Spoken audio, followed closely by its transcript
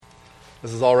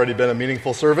This has already been a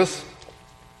meaningful service,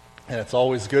 and it's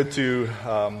always good to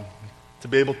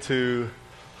be able to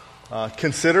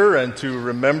consider and to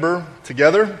remember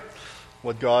together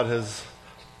what God has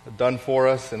done for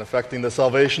us in effecting the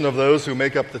salvation of those who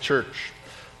make up the church,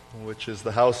 which is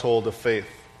the household of faith.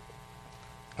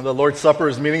 The Lord's Supper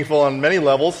is meaningful on many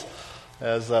levels,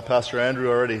 as Pastor Andrew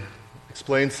already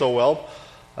explained so well.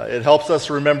 It helps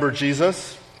us remember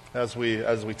Jesus as we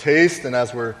taste and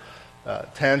as we're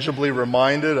tangibly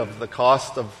reminded of the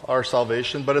cost of our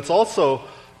salvation. But it's also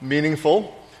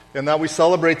meaningful in that we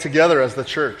celebrate together as the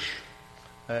church.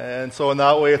 And so in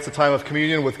that way, it's a time of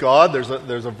communion with God. There's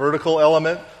a vertical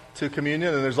element to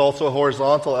communion, and there's also a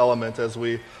horizontal element as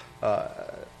we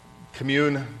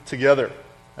commune together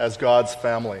as God's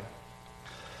family.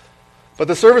 But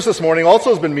the service this morning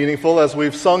also has been meaningful as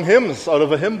we've sung hymns out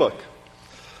of a hymn book.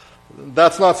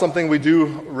 That's not something we do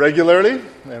regularly,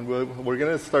 and we're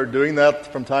going to start doing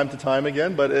that from time to time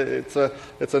again, but it's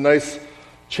a nice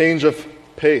change of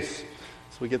pace.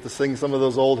 So we get to sing some of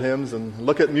those old hymns and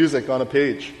look at music on a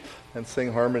page and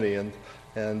sing harmony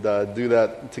and do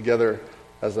that together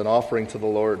as an offering to the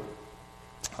Lord.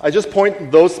 I just point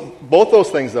both those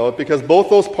things out because both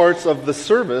those parts of the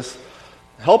service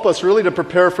help us really to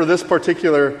prepare for this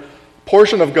particular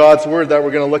portion of God's Word that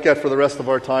we're going to look at for the rest of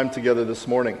our time together this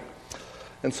morning.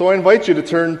 And so I invite you to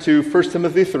turn to 1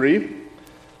 Timothy 3,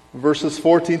 verses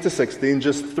 14 to 16,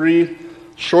 just 3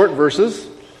 short verses,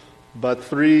 but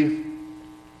 3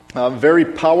 very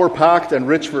power-packed and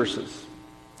rich verses.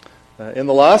 In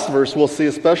the last verse, we'll see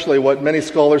especially what many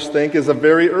scholars think is a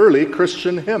very early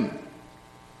Christian hymn.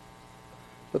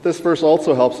 But this verse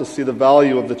also helps us see the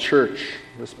value of the church.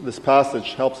 This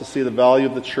passage helps us see the value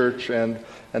of the church and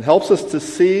helps us to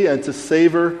see and to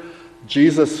savor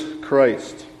Jesus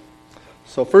Christ.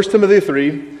 So 1 Timothy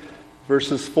 3,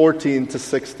 verses 14 to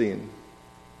 16.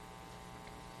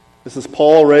 This is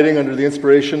Paul writing under the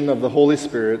inspiration of the Holy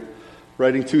Spirit,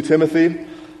 writing to Timothy,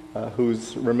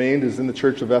 who's in the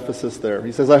church of Ephesus there.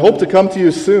 He says, I hope to come to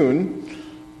you soon,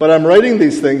 but I'm writing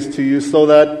these things to you so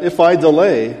that if I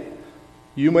delay,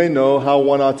 you may know how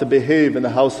one ought to behave in the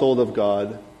household of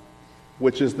God,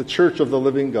 which is the church of the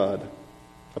living God,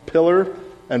 a pillar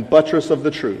and buttress of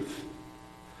the truth.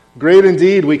 Great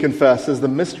indeed, we confess, is the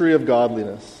mystery of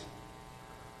godliness.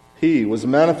 He was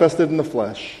manifested in the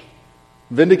flesh,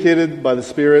 vindicated by the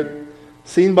Spirit,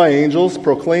 seen by angels,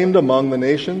 proclaimed among the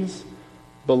nations,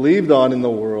 believed on in the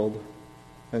world,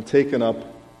 and taken up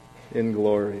in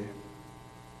glory.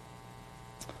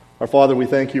 Our Father, we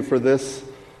thank you for this,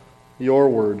 your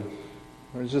word.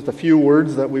 There's just a few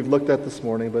words that we've looked at this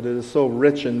morning, but it is so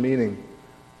rich in meaning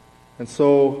and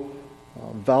so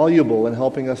valuable in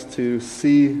helping us to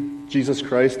see Jesus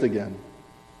Christ again.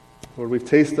 Lord, we've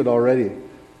tasted already.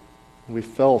 We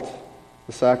felt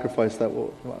the sacrifice that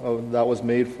was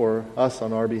made for us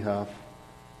on our behalf.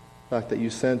 The fact that you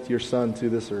sent your Son to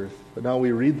this earth. But now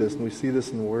we read this and we see this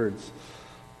in words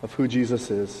of who Jesus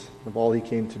is, of all he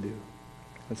came to do.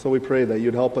 And so we pray that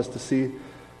you'd help us to see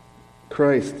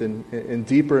Christ in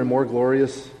deeper and more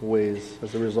glorious ways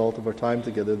as a result of our time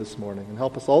together this morning. And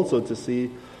help us also to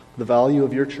see the value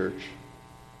of your church.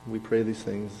 We pray these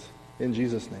things in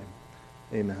Jesus' name.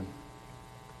 Amen.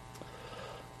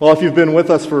 Well, if you've been with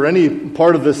us for any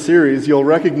part of this series, you'll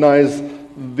recognize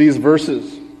these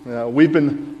verses. We've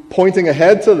been pointing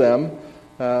ahead to them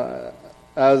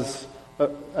as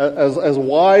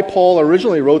why Paul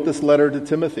originally wrote this letter to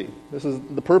Timothy. This is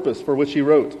the purpose for which he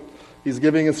wrote. He's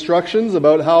giving instructions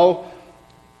about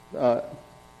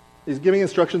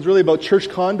really about church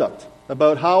conduct,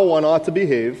 about how one ought to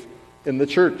behave in the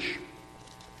church.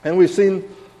 And we've seen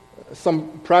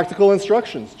some practical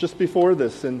instructions just before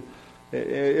this in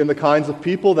the kinds of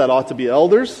people that ought to be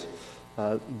elders,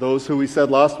 those who we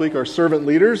said last week are servant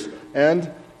leaders,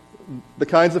 and the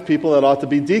kinds of people that ought to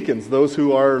be deacons, those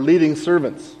who are leading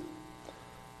servants.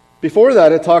 Before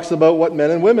that, it talks about what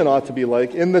men and women ought to be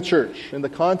like in the church, in the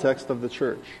context of the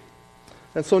church.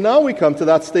 And so now we come to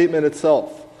that statement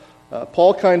itself.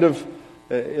 Paul kind of,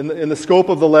 in the scope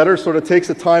of the letter, sort of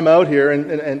takes a time out here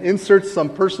and inserts some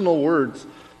personal words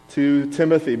to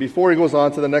Timothy before he goes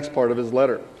on to the next part of his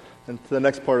letter and to the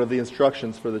next part of the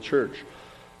instructions for the church.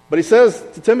 But he says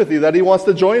to Timothy that he wants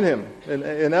to join him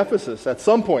in Ephesus at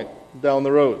some point down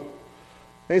the road.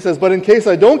 And he says, but in case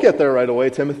I don't get there right away,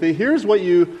 Timothy, here's what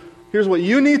you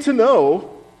need to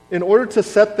know in order to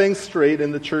set things straight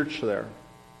in the church there.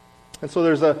 And so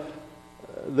there's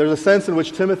a sense in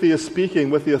which Timothy is speaking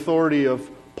with the authority of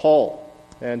Paul.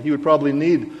 And he would probably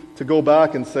need to go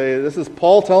back and say, this is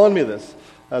Paul telling me this,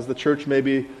 as the church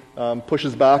maybe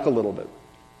pushes back a little bit.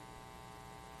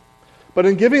 But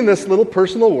in giving this little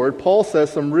personal word, Paul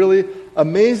says some really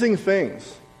amazing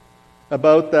things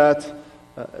about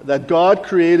that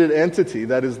God-created entity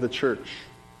that is the church.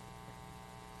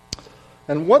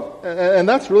 And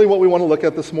that's really what we want to look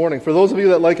at this morning. For those of you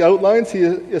that like outlines, he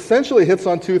essentially hits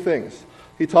on two things.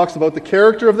 He talks about the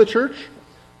character of the church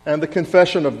and the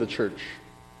confession of the church.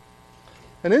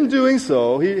 And in doing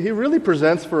so, he really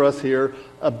presents for us here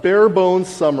a bare-bones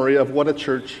summary of what a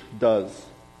church does.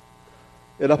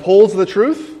 It upholds the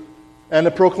truth and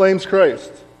it proclaims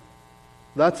Christ.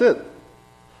 That's it.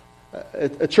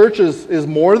 A church is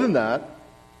more than that,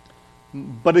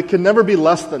 but it can never be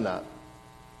less than that.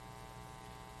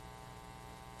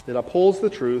 It upholds the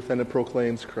truth and it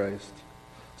proclaims Christ.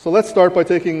 So let's start by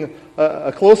taking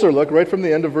a closer look right from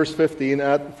the end of verse 15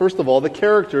 at, first of all, the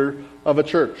character of a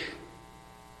church.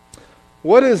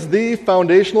 What is the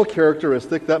foundational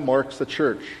characteristic that marks a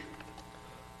church?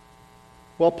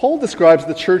 Well, Paul describes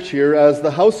the church here as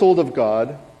the household of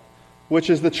God,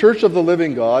 which is the church of the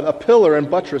living God, a pillar and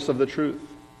buttress of the truth.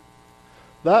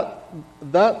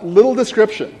 That little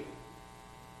description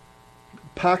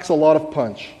packs a lot of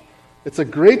punch. It's a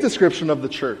great description of the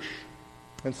church.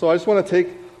 And so I just want to take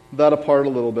that apart a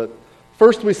little bit.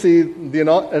 First, we see the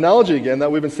analogy again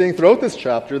that we've been seeing throughout this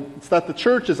chapter. It's that the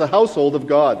church is a household of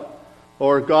God,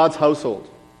 or God's household.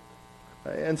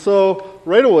 And so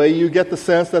right away you get the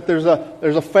sense that there's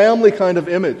a family kind of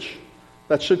image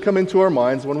that should come into our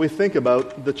minds when we think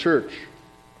about the church.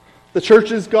 The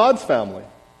church is God's family.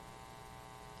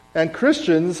 And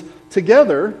Christians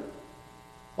together,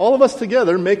 all of us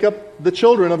together, make up the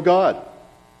children of God.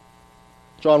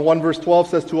 John 1 verse 12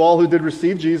 says, "To all who did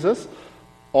receive Jesus,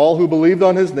 all who believed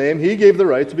on his name, he gave the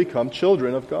right to become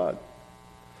children of God."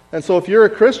 And so if you're a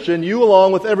Christian, you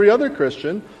along with every other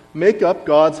Christian make up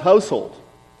God's household.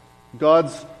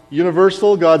 God's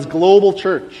universal, God's global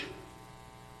church.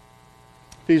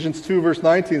 Ephesians 2 verse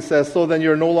 19 says, "So then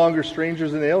you're no longer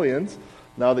strangers and aliens,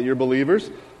 now that you're believers,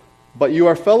 but you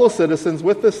are fellow citizens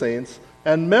with the saints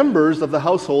and members of the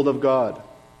household of God."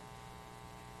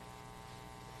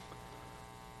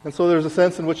 And so there's a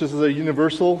sense in which this is a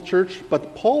universal church,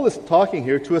 but Paul is talking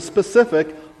here to a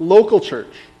specific local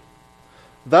church.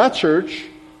 That church,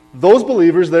 those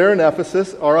believers there in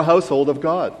Ephesus, are a household of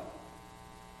God.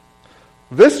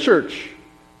 This church,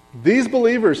 these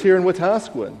believers here in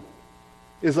Wetaskiwin,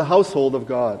 is a household of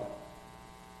God.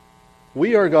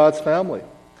 We are God's family.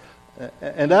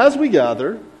 And as we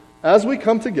gather, as we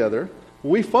come together,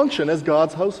 we function as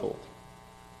God's household.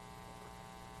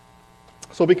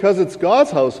 So because it's God's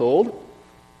household,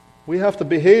 we have to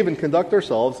behave and conduct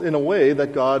ourselves in a way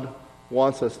that God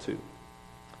wants us to.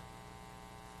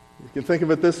 You can think of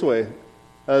it this way,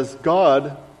 as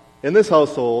God in this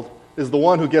household is the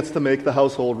one who gets to make the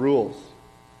household rules.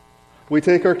 We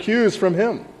take our cues from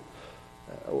him.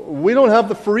 We don't have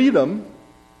the freedom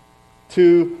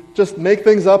to just make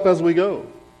things up as we go.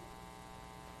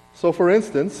 So for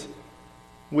instance,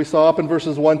 we saw up in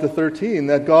verses 1 to 13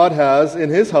 that God has in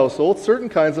his household certain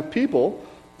kinds of people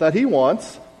that he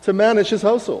wants to manage his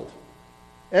household,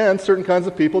 and certain kinds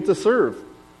of people to serve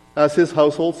as his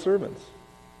household servants.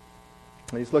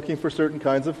 And he's looking for certain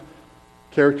kinds of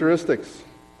characteristics.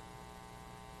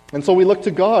 And so we look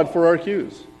to God for our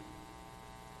cues.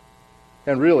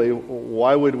 And really,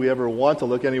 why would we ever want to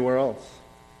look anywhere else?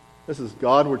 This is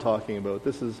God we're talking about.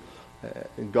 This is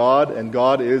God, and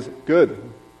God is good.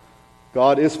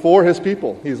 God is for his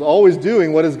people. He's always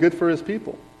doing what is good for his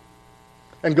people.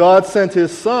 And God sent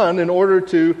his Son in order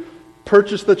to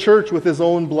purchase the church with his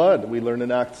own blood, we learn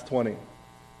in Acts 20,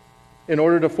 in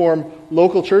order to form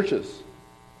local churches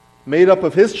made up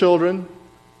of his children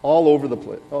all over the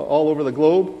place, all over the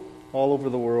globe, all over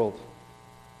the world.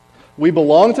 We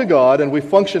belong to God and we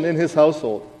function in his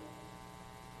household.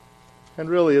 And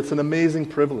really, it's an amazing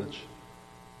privilege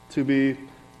to be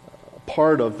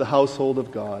part of the household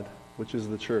of God, which is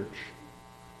the church.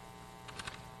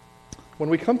 When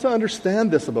we come to understand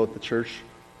this about the church,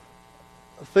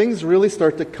 things really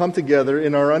start to come together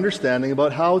in our understanding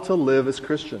about how to live as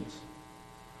Christians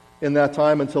in that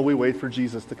time until we wait for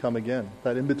Jesus to come again,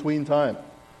 that in-between time.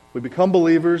 We become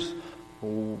believers,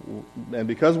 and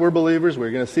because we're believers,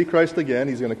 we're going to see Christ again.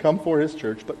 He's going to come for his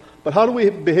church. But how do we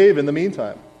behave in the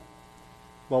meantime?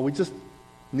 Well, we just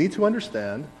need to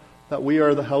understand that we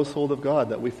are the household of God,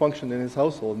 that we function in his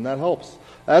household, and that helps.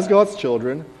 As God's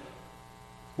children,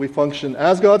 we function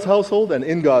as God's household and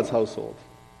in God's household.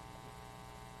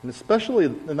 And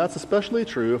that's especially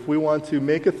true if we want to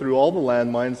make it through all the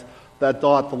landmines that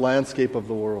dot the landscape of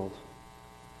the world.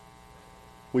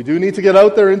 We do need to get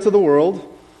out there into the world,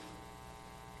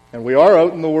 and we are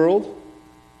out in the world,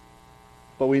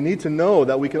 But we need to know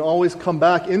that we can always come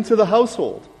back into the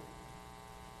household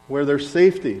where there's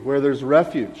safety, where there's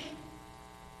refuge.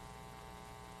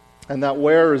 And that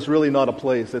where is really not a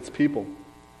place, it's people.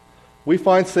 We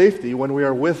find safety when we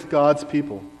are with God's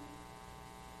people.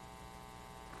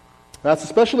 That's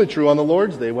especially true on the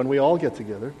Lord's Day when we all get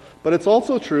together. But it's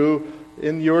also true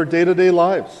in your day-to-day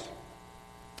lives.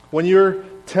 When you're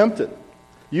tempted,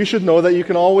 you should know that you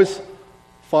can always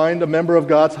find a member of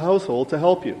God's household to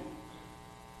help you.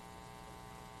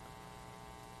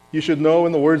 You should know,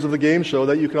 in the words of the game show,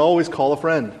 that you can always call a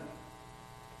friend.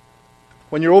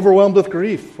 When you're overwhelmed with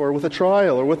grief or with a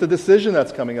trial or with a decision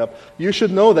that's coming up, you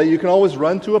should know that you can always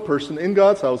run to a person in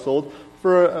God's household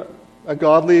for a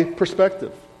godly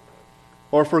perspective,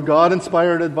 or for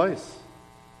God-inspired advice,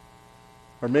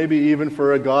 or maybe even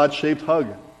for a God-shaped hug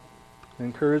and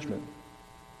encouragement.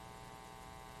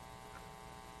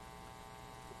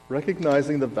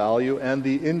 Recognizing the value and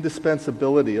the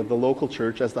indispensability of the local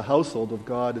church as the household of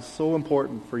God is so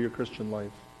important for your Christian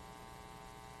life.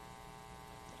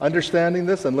 Understanding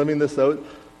this and living this out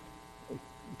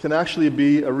can actually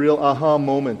be a real aha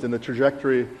moment in the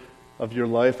trajectory of your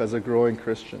life as a growing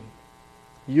Christian.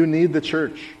 You need the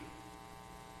church.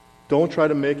 Don't try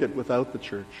to make it without the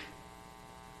church.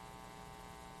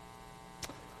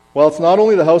 Well, it's not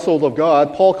only the household of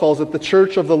God, Paul calls it the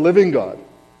church of the living God.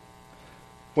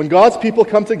 When God's people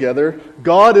come together,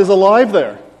 God is alive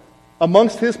there,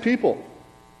 amongst His people.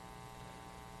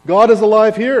 God is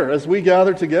alive here as we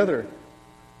gather together.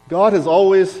 God has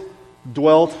always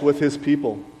dwelt with His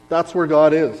people. That's where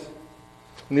God is.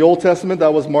 In the Old Testament,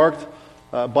 that was marked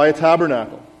by a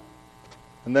tabernacle,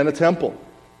 and then a temple,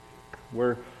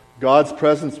 where God's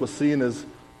presence was seen as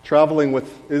traveling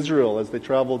with Israel as they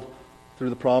traveled through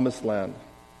the Promised Land,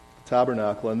 the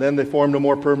tabernacle. And then they formed a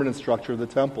more permanent structure, the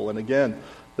temple. And again,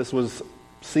 this was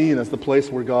seen as the place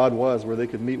where God was, where they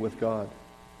could meet with God.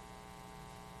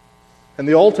 And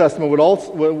the Old Testament would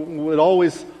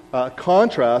always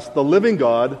contrast the living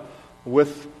God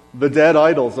with the dead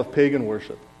idols of pagan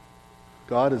worship.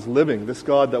 God is living. This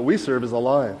God that we serve is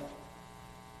alive.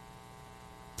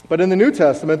 But in the New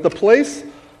Testament, the place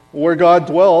where God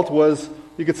dwelt was,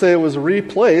 you could say, it was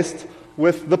replaced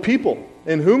with the people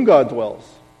in whom God dwells.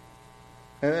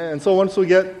 And so once we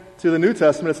get to the New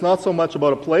Testament, it's not so much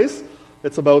about a place,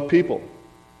 it's about people.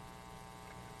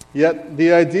 Yet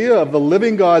the idea of the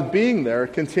living God being there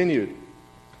continued.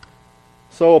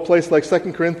 So a place like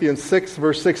 2 Corinthians 6,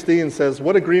 verse 16 says,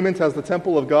 "What agreement has the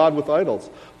temple of God with idols?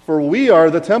 For we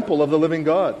are the temple of the living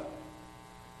God.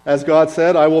 As God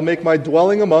said, I will make my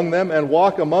dwelling among them and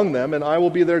walk among them, and I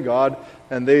will be their God,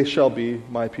 and they shall be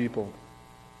my people."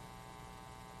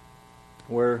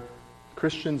 Where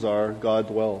Christians are, God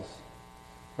dwells.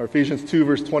 Or Ephesians 2,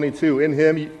 verse 22, "In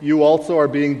Him you also are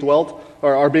being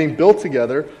built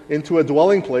together into a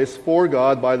dwelling place for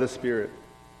God by the Spirit."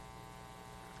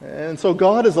 And so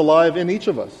God is alive in each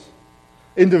of us,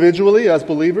 individually as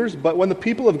believers, but when the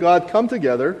people of God come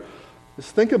together,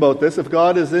 just think about this, if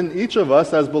God is in each of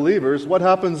us as believers, what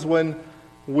happens when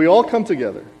we all come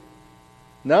together?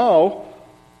 Now,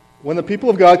 when the people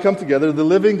of God come together, the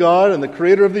living God and the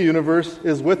creator of the universe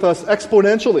is with us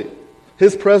exponentially.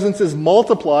 His presence is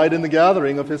multiplied in the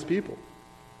gathering of His people.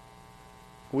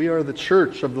 We are the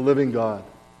church of the living God.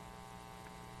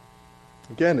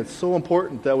 Again, it's so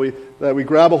important that we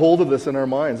grab a hold of this in our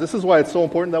minds. This is why it's so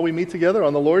important that we meet together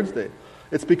on the Lord's Day.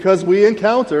 It's because we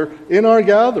encounter in our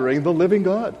gathering the living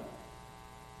God.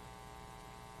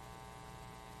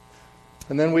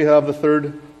 And then we have the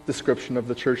third description of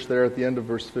the church there at the end of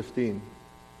verse 15.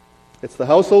 It's the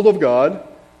household of God,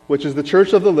 which is the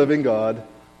church of the living God,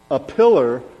 a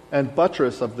pillar and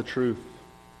buttress of the truth.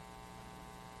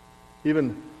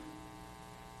 Even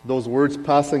those words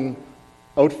passing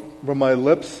out from my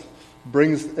lips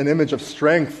brings an image of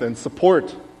strength and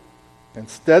support and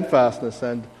steadfastness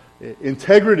and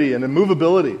integrity and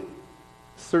immovability,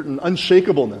 certain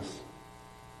unshakableness,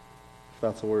 if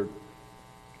that's a word.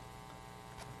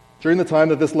 During the time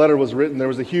that this letter was written, there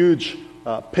was a huge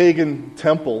pagan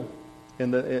temple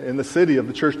in the city of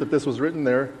the church that this was written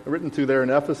to there in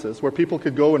Ephesus, where people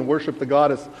could go and worship the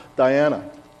goddess Diana.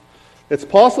 It's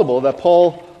possible that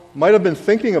Paul might have been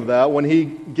thinking of that when he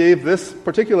gave this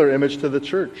particular image to the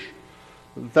church.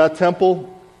 That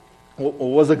temple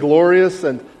was a glorious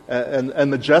and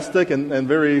majestic and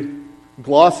very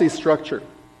glossy structure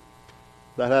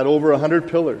that had over 100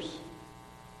 pillars.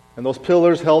 And those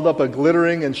pillars held up a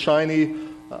glittering and shiny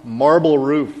marble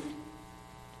roof. You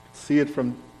could see it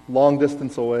from long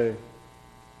distance away,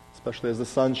 especially as the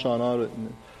sun shone on it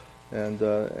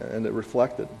and it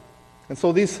reflected. And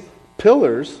so these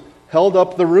pillars held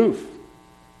up the roof.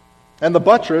 And the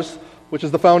buttress, which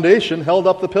is the foundation, held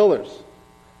up the pillars.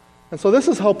 And so this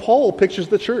is how Paul pictures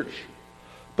the church.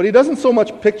 But he doesn't so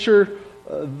much picture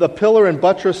the pillar and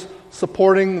buttress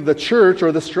supporting the church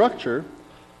or the structure.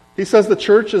 He says the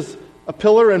church is a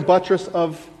pillar and buttress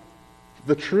of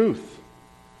the truth.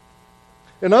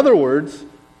 In other words,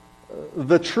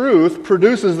 the truth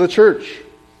produces the church.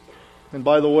 And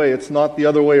by the way, it's not the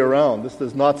other way around. This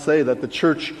does not say that the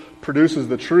church produces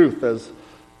the truth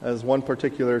as one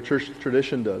particular church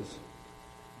tradition does.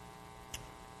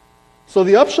 So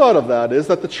the upshot of that is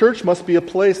that the church must be a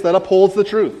place that upholds the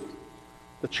truth.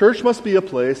 The church must be a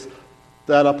place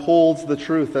that upholds the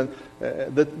truth. And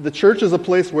the church is a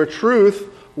place where truth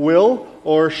will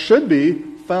or should be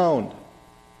found.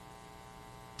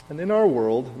 And in our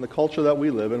world, in the culture that we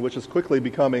live in, which is quickly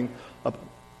becoming,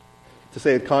 to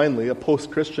say it kindly, a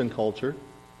post-Christian culture,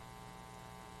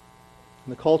 in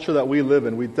the culture that we live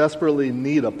in, we desperately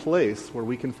need a place where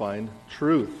we can find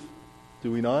truth.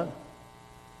 Do we not?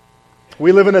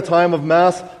 We live in a time of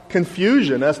mass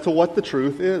confusion as to what the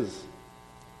truth is.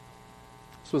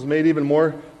 This was made even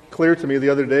more clear to me the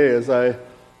other day as I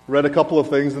read a couple of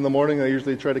things in the morning. I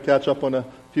usually try to catch up on a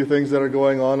few things that are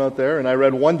going on out there. And I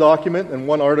read one document and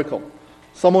one article.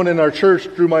 Someone in our church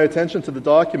drew my attention to the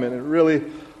document. It really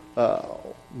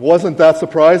wasn't that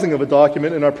surprising of a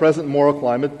document in our present moral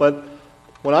climate, but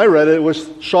when I read it, it was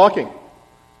shocking.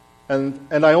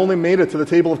 And I only made it to the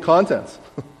table of contents.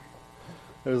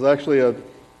 It was actually a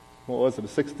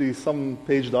 60-some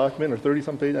page document, or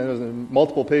 30-some page, and it was in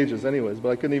multiple pages anyways, but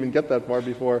I couldn't even get that far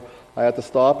before I had to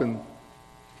stop and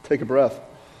take a breath.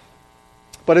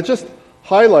 But it just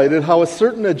highlighted how a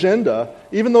certain agenda,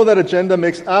 even though that agenda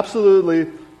makes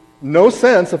absolutely no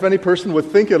sense if any person would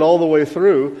think it all the way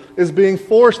through, is being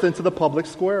forced into the public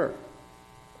square.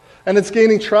 And it's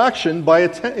gaining traction by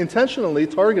intentionally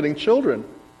targeting children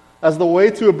as the way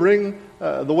to bring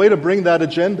that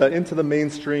agenda into the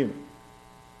mainstream.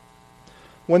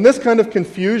 When this kind of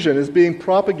confusion is being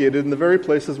propagated in the very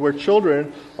places where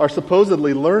children are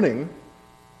supposedly learning,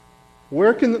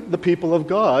 where can the people of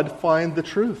God find the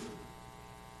truth?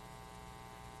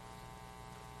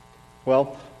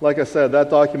 Well, like I said,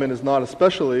 that document is not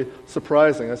especially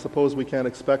surprising. I suppose we can't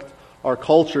expect our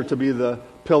culture to be the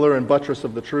pillar and buttress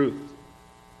of the truth.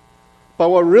 But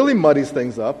what really muddies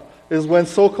things up is when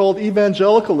so-called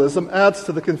evangelicalism adds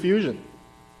to the confusion.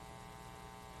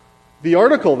 The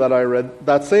article that I read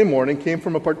that same morning came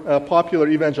from a popular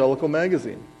evangelical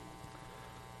magazine.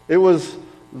 It was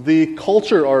the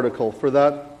culture article for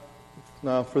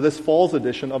this fall's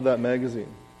edition of that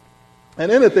magazine.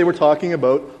 And in it they were talking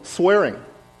about swearing,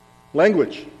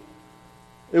 language.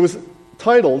 It was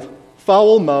titled,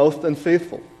 Foul-Mouthed and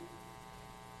Faithful.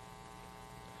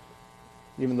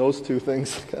 Even those two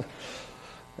things.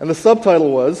 And the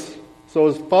subtitle was, so it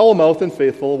was foul-mouthed and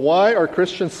faithful, why are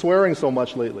Christians swearing so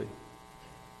much lately?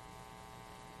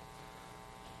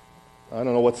 I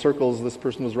don't know what circles this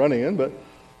person was running in, but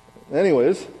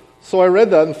anyways, so I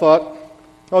read that and thought,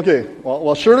 okay,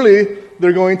 well surely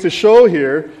they're going to show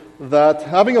here that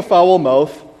having a foul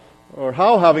mouth, or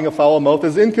how having a foul mouth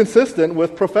is inconsistent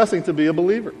with professing to be a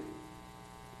believer.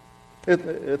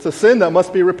 It's a sin that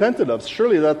must be repented of.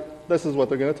 Surely this is what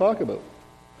they're going to talk about.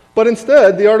 But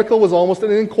instead, the article was almost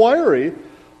an inquiry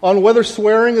on whether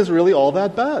swearing is really all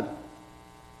that bad.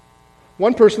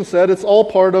 One person said it's all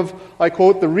part of, I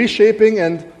quote, the reshaping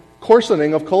and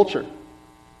coarsening of culture.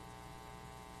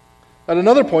 At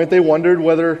another point, they wondered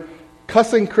whether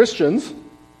cussing Christians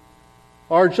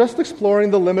are just exploring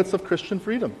the limits of Christian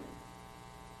freedom.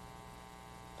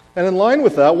 And in line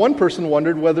with that, one person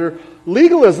wondered whether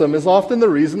legalism is often the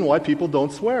reason why people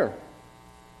don't swear.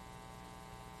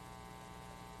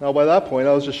 Now, by that point,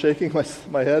 I was just shaking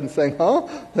my head and saying, huh?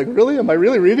 Like, really? Am I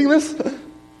really reading this?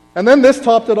 And then this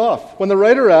topped it off. When the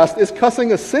writer asked, is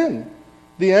cussing a sin?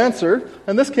 The answer,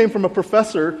 and this came from a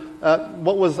professor at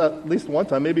what was at least one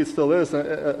time, maybe it still is,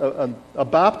 a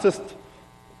Baptist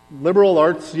liberal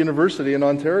arts university in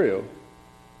Ontario.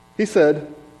 He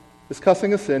said, is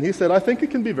cussing a sin? He said, I think it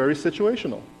can be very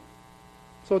situational.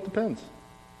 So it depends.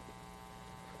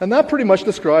 And that pretty much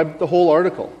described the whole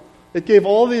article. It gave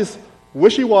all these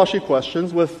wishy-washy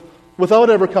questions without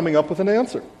ever coming up with an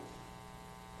answer.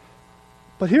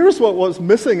 But here's what was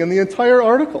missing in the entire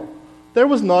article. There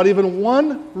was not even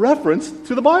one reference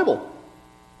to the Bible.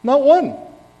 Not one.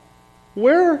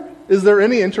 Where is there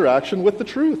any interaction with the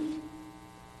truth?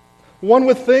 One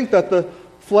would think that the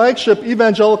flagship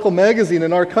evangelical magazine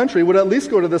in our country would at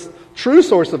least go to this true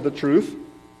source of the truth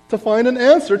to find an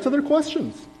answer to their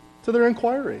questions, to their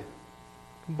inquiry.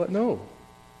 But no.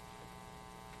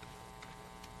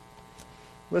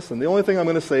 Listen, the only thing I'm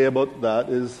going to say about that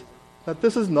is that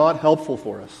this is not helpful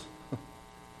for us.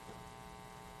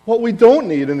 What we don't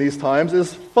need in these times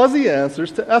is fuzzy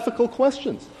answers to ethical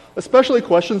questions, especially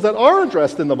questions that are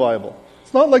addressed in the Bible.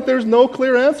 It's not like there's no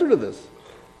clear answer to this.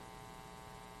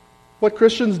 What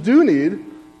Christians do need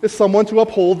is someone to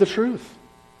uphold the truth.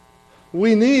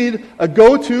 We need a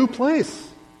go-to place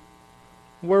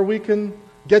where we can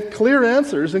get clear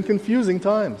answers in confusing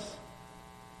times.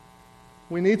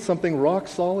 We need something rock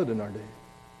solid in our day.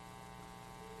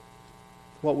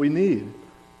 What we need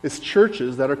is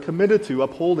churches that are committed to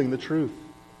upholding the truth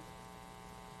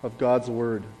of God's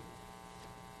Word.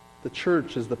 The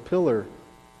church is the pillar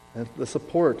and the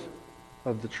support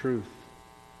of the truth.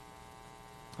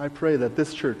 I pray that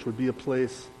this church would be a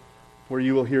place where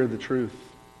you will hear the truth.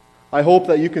 I hope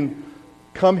that you can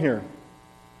come here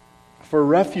for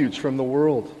refuge from the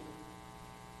world,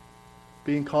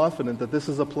 being confident that this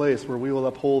is a place where we will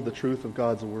uphold the truth of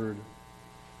God's Word.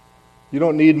 You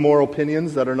don't need more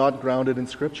opinions that are not grounded in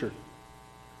Scripture.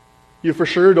 You for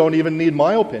sure don't even need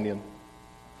my opinion.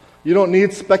 You don't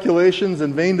need speculations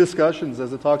and vain discussions,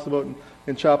 as it talks about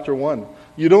in chapter 1.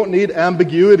 You don't need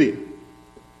ambiguity.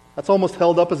 That's almost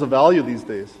held up as a value these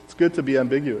days. It's good to be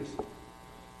ambiguous.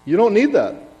 You don't need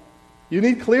that. You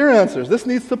need clear answers. This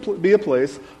needs to be a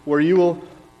place where you will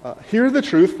hear the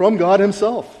truth from God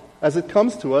Himself as it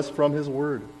comes to us from His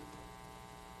Word.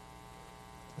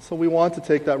 So we want to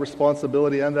take that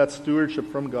responsibility and that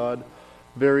stewardship from God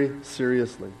very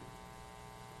seriously.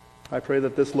 I pray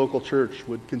that this local church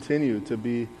would continue to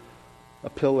be a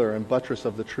pillar and buttress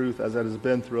of the truth as it has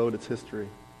been throughout its history.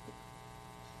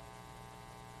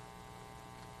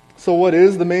 So what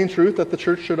is the main truth that the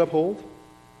church should uphold?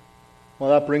 Well,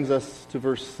 that brings us to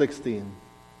verse 16.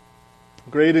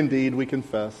 Great indeed, we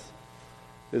confess,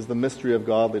 is the mystery of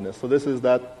godliness. So this is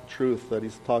that truth that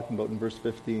he's talking about in verse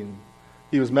 15.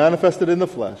 He was manifested in the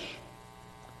flesh,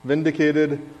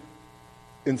 vindicated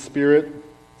in spirit,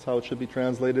 that's how it should be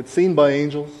translated, seen by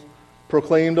angels,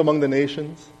 proclaimed among the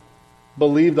nations,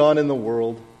 believed on in the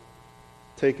world,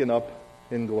 taken up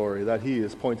in glory. That he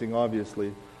is pointing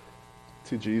obviously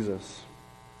to Jesus.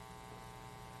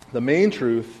 The main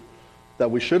truth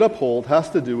that we should uphold has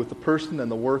to do with the person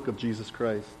and the work of Jesus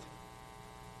Christ.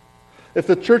 If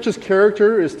the church's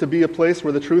character is to be a place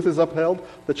where the truth is upheld,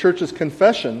 the church's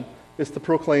confession is to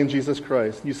proclaim Jesus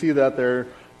Christ. You see that there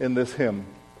in this hymn.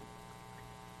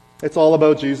 It's all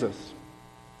about Jesus.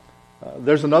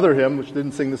 There's another hymn, which I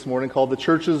didn't sing this morning, called The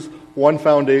Church's One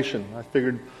Foundation. I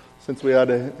figured since we had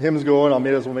hymns going, I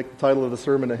may as well make the title of the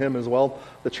sermon a hymn as well.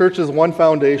 The church's one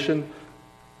foundation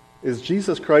is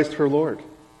Jesus Christ her Lord.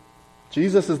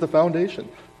 Jesus is the foundation.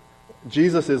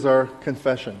 Jesus is our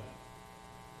confession.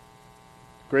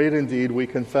 Great indeed, we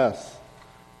confess,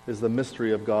 is the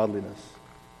mystery of godliness.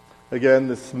 Again,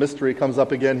 this mystery comes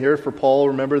up again here for Paul.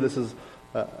 Remember, this is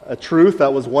a truth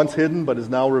that was once hidden but is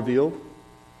now revealed.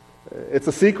 It's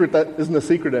a secret that isn't a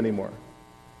secret anymore.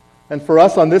 And for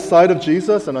us on this side of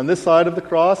Jesus and on this side of the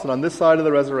cross and on this side of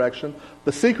the resurrection,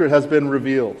 the secret has been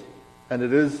revealed. And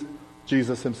it is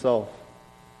Jesus Himself.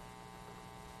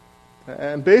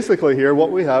 And basically here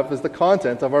what we have is the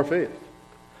content of our faith.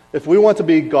 If we want to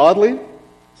be godly,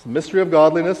 it's the mystery of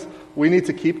godliness, we need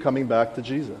to keep coming back to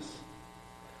Jesus.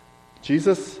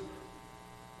 Jesus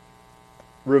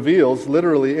reveals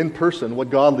literally in person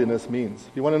what godliness means.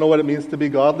 If you want to know what it means to be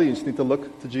godly, you just need to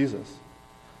look to Jesus.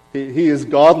 He is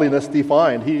godliness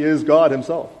defined. He is God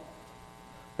Himself.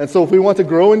 And so if we want to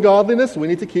grow in godliness, we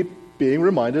need to keep being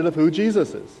reminded of who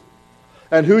Jesus is.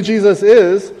 And who Jesus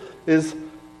is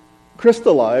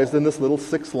crystallized in this little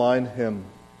 6-line hymn.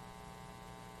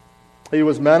 He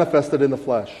was manifested in the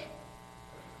flesh.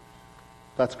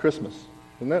 That's Christmas,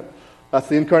 isn't it? That's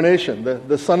the incarnation.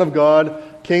 The Son of God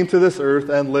came to this earth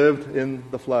and lived in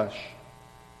the flesh.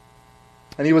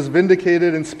 And He was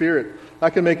vindicated in spirit.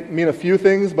 That can mean a few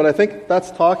things, but I think that's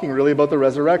talking really about the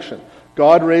resurrection.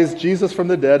 God raised Jesus from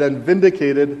the dead and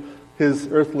vindicated His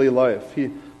earthly life. He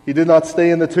did not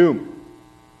stay in the tomb.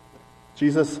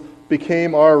 Jesus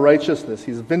became our righteousness.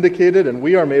 He's vindicated, and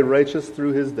we are made righteous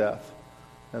through His death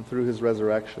and through His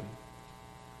resurrection.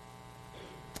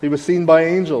 He was seen by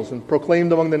angels and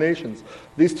proclaimed among the nations.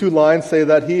 These two lines say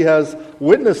that He has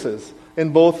witnesses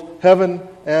in both heaven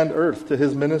and earth to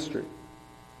His ministry.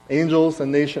 Angels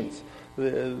and nations.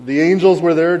 The angels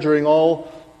were there during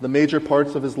all the major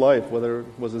parts of His life, whether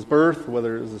it was His birth,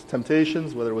 whether it was His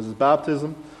temptations, whether it was His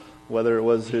baptism, whether it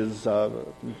was His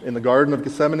in the Garden of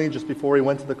Gethsemane just before He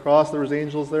went to the cross, there was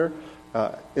angels there.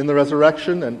 In the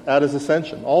resurrection and at His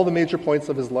ascension. All the major points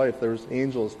of His life, there's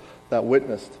angels that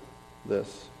witnessed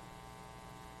this.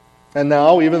 And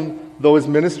now, even though His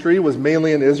ministry was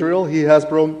mainly in Israel, He has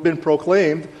been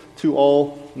proclaimed to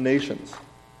all nations.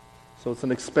 So it's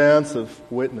an expansive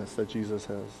witness that Jesus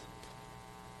has.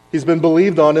 He's been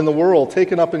believed on in the world,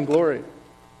 taken up in glory.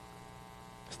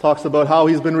 This talks about how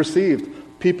he's been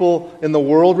received. People in the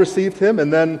world received him,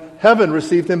 and then heaven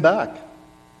received him back.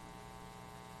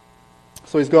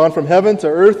 So he's gone from heaven to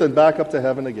earth and back up to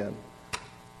heaven again.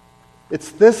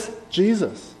 It's this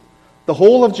Jesus, the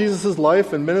whole of Jesus'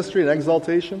 life and ministry and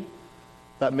exaltation,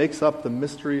 that makes up the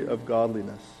mystery of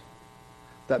godliness.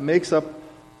 That makes up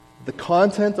the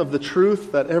content of the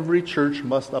truth that every church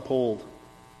must uphold.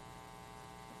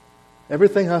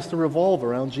 Everything has to revolve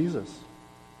around Jesus.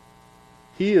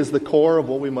 He is the core of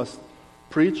what we must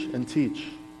preach and teach.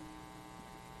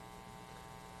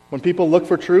 When people look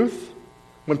for truth,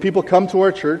 when people come to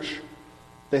our church,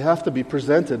 they have to be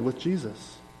presented with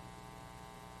Jesus.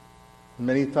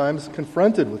 Many times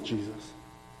confronted with Jesus.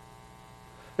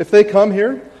 If they come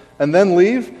here and then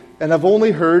leave and have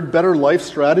only heard better life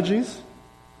strategies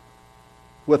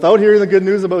without hearing the good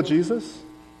news about Jesus,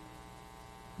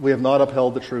 we have not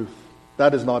upheld the truth.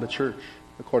 That is not a church,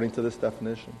 according to this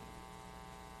definition.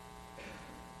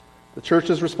 The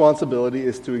church's responsibility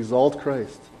is to exalt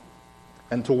Christ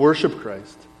and to worship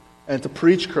Christ and to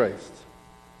preach Christ.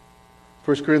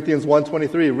 1 Corinthians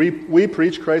 1:23, we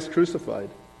preach Christ crucified.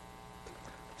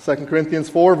 2 Corinthians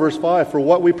 4, verse 5, for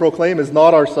what we proclaim is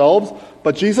not ourselves,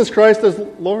 but Jesus Christ as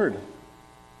Lord,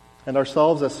 and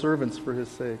ourselves as servants for his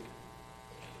sake.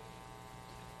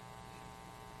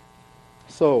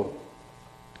 So,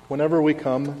 whenever we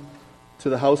come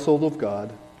to the household of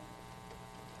God,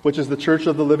 which is the church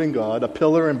of the living God, a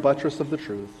pillar and buttress of the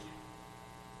truth,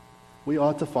 we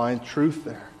ought to find truth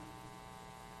there.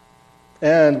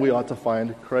 And we ought to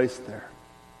find Christ there.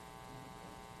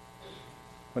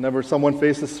 Whenever someone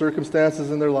faces circumstances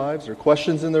in their lives, or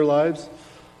questions in their lives,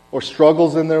 or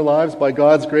struggles in their lives, by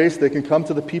God's grace, they can come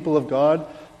to the people of God,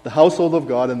 the household of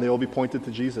God, and they will be pointed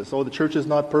to Jesus. Oh, the church is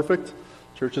not perfect.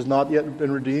 The church has not yet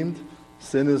been redeemed.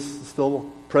 Sin is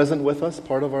still present with us,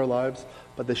 part of our lives,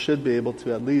 but they should be able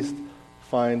to at least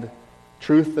find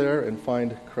truth there and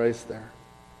find Christ there.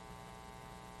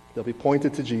 They'll be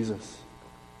pointed to Jesus.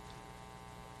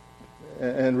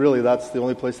 And really, that's the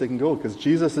only place they can go, because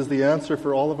Jesus is the answer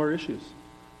for all of our issues.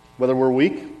 Whether we're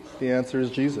weak, the answer is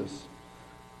Jesus.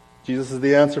 Jesus is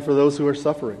the answer for those who are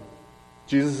suffering.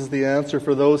 Jesus is the answer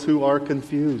for those who are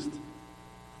confused.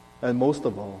 And most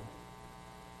of all,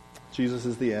 Jesus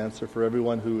is the answer for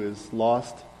everyone who is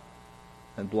lost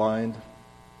and blind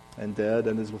and dead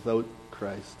and is without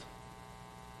Christ.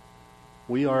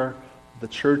 We are the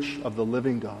church of the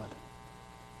living God.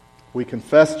 We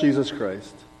confess Jesus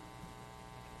Christ.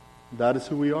 That is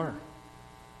who we are.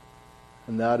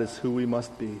 And that is who we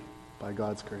must be by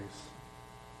God's grace.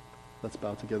 Let's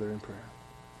bow together in prayer.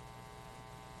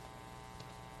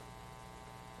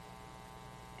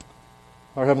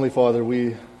 Our Heavenly Father,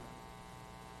 we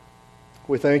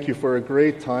thank you for a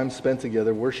great time spent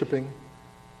together worshiping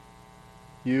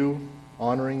you,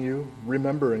 honoring you,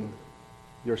 remembering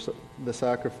the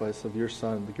sacrifice of your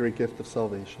Son, the great gift of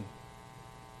salvation.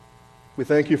 We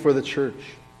thank you for the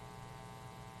church.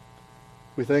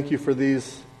 We thank you for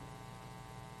these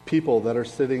people that are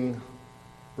sitting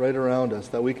right around us,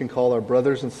 that we can call our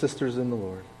brothers and sisters in the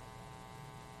Lord.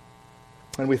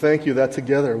 And we thank you that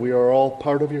together we are all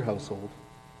part of your household.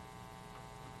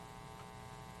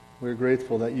 We're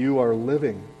grateful that you are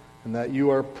living and that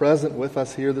you are present with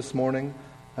us here this morning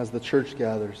as the church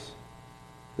gathers.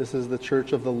 This is the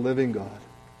church of the living God.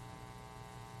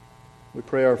 We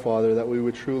pray, our Father, that we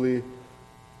would truly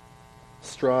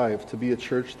strive to be a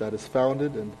church that is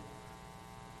founded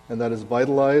and that is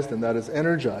vitalized and that is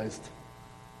energized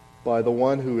by the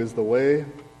one who is the way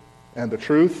and the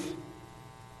truth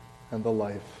and the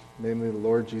life, namely the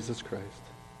Lord Jesus Christ.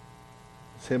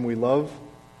 It's him we love.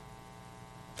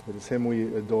 It is him we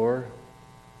adore.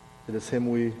 It is him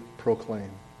we proclaim.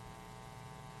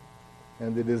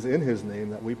 And it is in his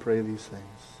name that we pray these things.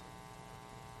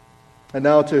 And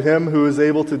now to him who is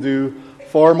able to do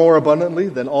far more abundantly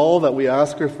than all that we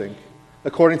ask or think,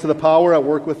 according to the power at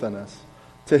work within us,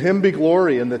 to him be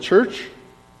glory in the church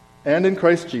and in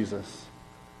Christ Jesus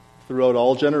throughout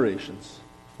all generations,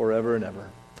 forever and ever.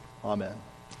 Amen.